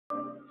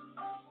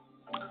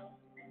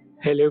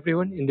Hello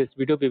everyone, in this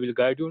video we will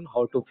guide you on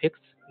how to fix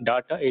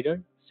data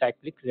error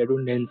cyclic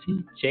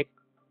redundancy check.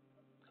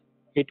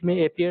 It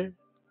may appear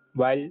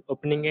while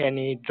opening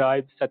any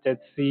drive such as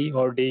C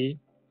or D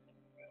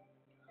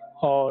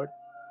or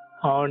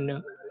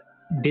on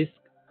disk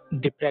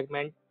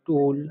defragment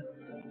tool,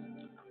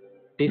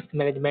 disk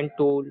management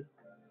tool,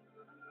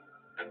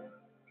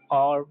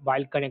 or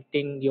while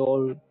connecting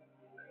your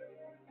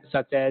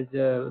such as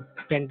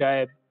pen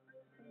drive,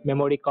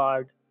 memory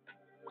card,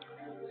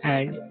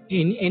 and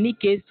in any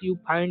case you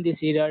find this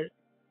error,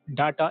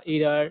 data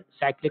error,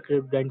 cyclic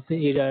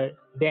redundancy error,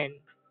 then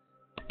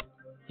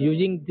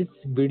using this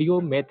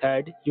video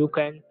method you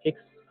can fix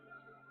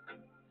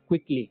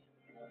quickly.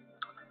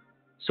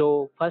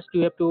 So first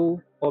you have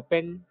to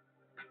open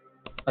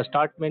a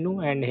start menu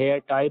and here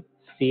type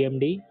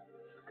cmd,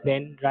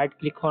 then right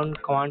click on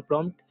command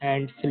prompt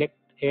and select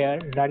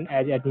here run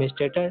as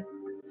administrator.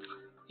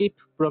 If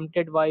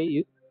prompted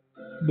by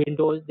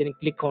Windows, then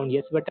click on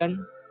yes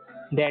button,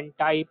 then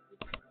type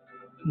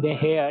the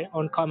here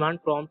on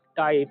command prompt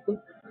type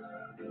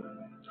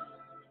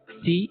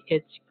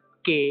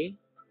chkdsk,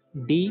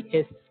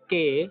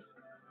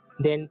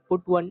 then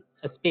put one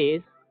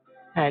space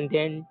and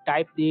then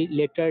type the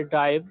letter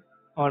drive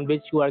on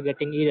which you are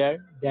getting error,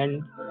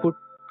 then put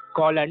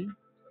colon,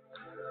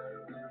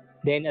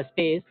 then a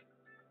space,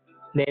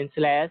 then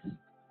slash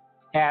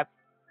f,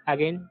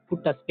 again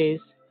put a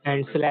space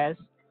and slash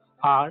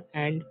r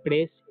and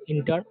press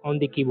enter on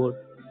the keyboard.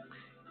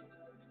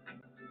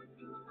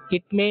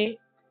 It may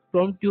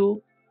prompt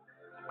you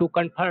to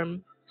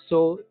confirm,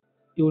 so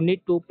you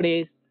need to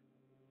press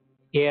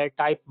here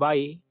type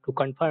y to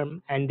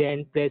confirm and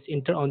then press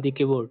enter on the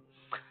keyboard.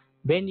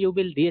 When you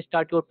will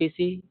restart your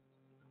PC,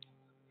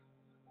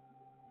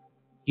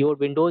 your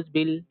Windows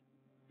will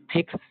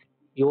fix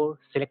your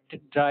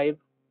selected drive.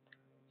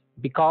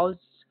 Because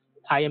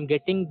I am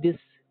getting this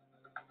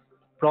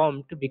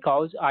prompt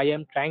because I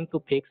am trying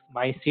to fix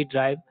my C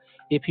drive.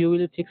 If you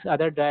will fix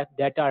other drives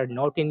that are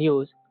not in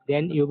use,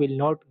 then you will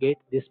not get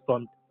this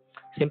prompt.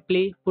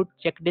 Simply put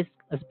chkdisk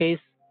space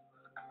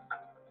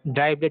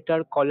drive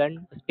letter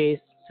colon space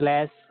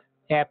slash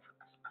f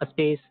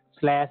space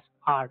slash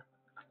r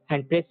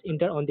and press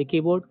enter on the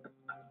keyboard.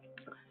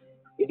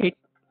 It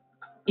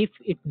If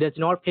it does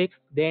not fix,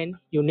 then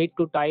you need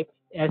to type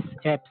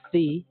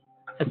sfc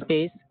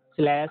space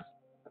slash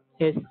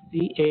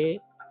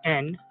scannow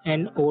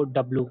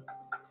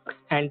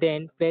and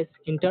then press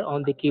enter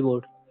on the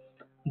keyboard.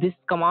 This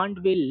command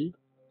will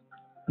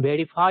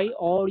verify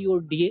all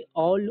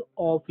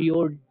of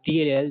your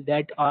DLL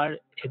that are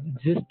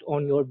exist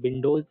on your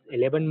Windows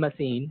 11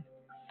 machine.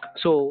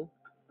 So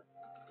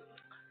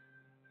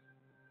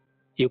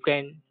you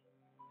can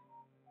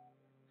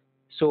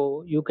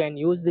you can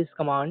use this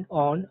command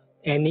on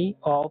any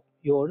of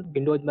your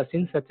Windows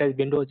machines such as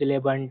Windows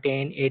 11,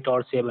 10, 8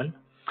 or 7.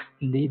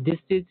 This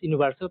is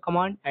universal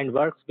command and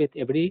works with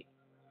every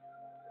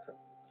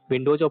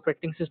Windows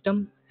operating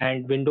system,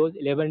 and Windows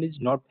 11 is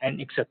not an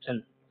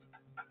exception.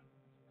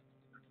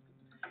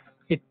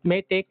 It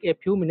may take a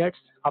few minutes.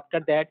 After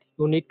that,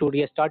 you need to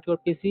restart your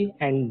PC,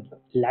 and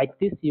like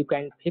this you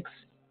can fix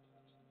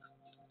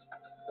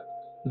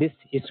this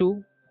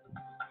issue.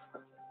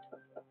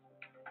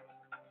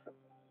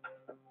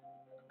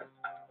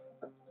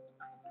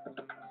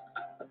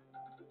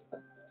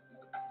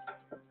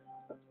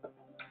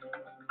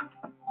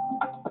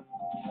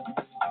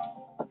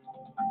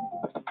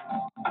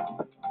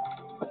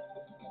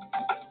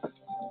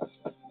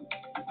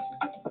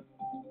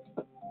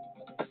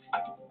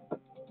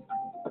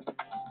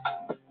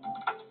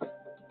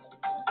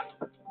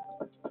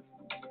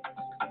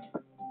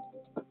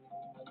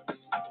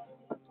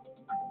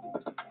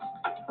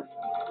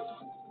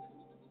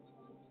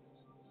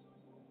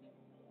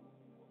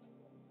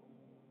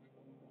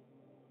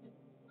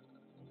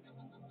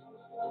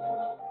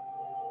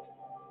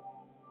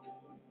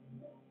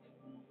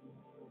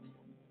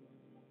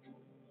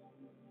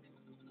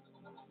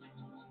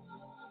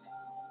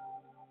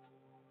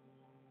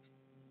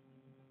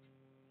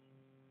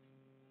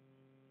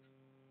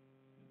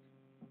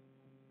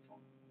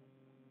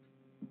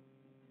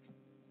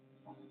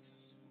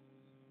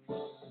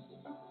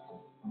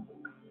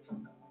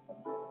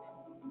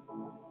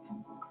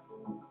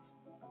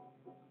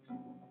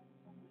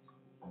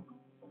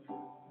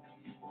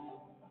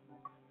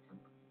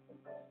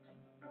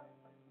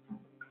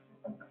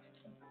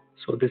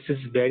 So this is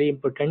very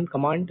important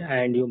command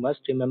and you must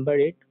remember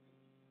it.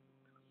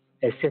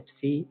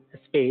 sfc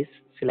space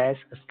slash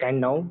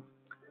scannow.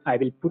 I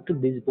will put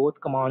these both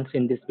commands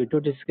in this video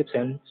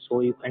description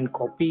so you can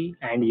copy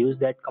and use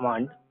that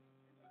command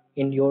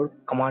in your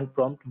command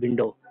prompt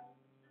window.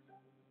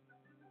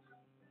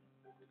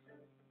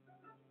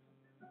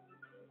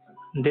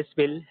 This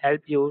will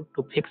help you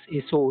to fix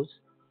issues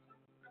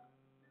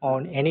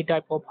on any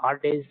type of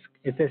hard disk,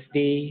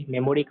 SSD,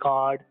 memory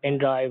card, pen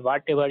drive,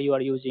 whatever you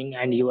are using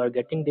and you are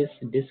getting this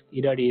disk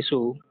error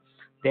issue,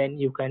 then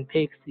you can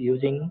fix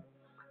using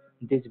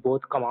these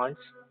both commands.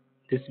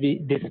 This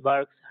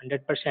works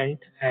 100%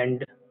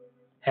 and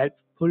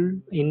helpful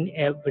in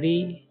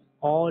every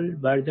all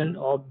versions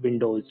of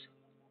Windows.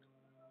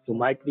 You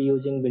might be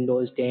using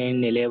Windows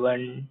 10,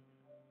 11.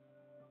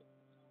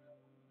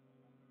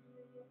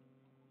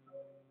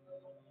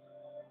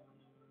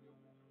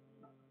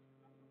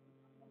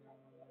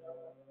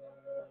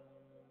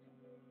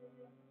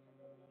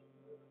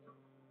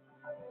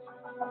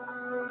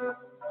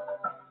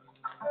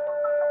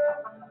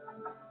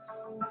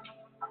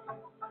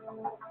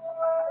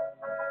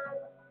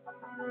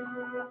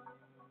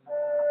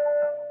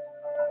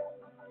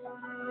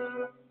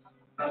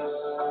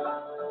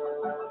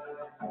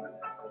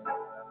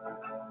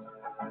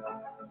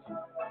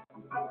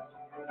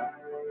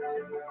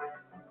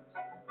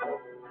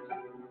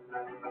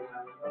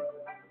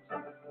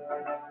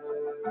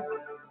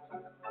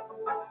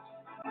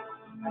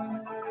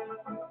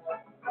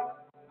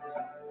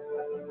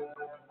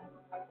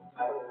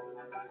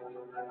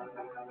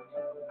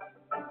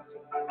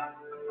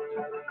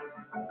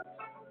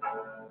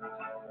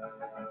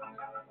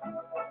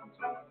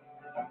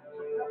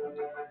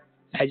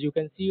 As you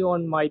can see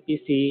on my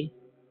PC,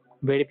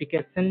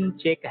 verification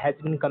check has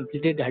been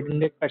completed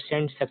 100%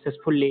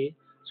 successfully.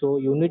 So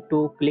you need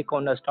to click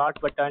on the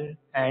start button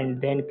and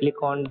then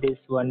click on this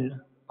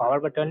one power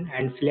button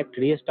and select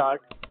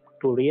restart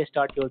to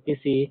restart your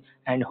PC,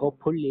 and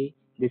hopefully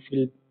this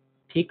will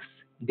fix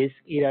this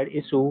error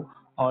issue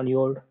on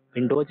your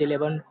Windows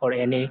 11 or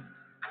any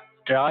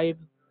drive,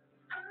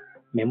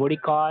 memory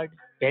card,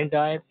 pen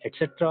drive,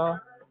 etc.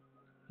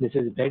 This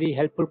is very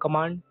helpful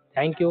command.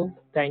 Thank you.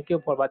 Thank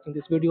you for watching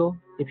this video.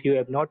 If you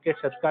have not yet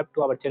subscribed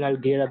to our channel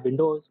Gear Up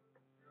Windows,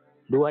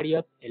 do hurry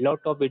up. A lot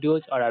of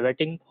videos are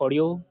awaiting for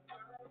you.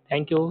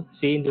 Thank you.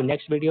 See you in the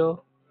next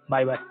video.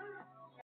 Bye bye.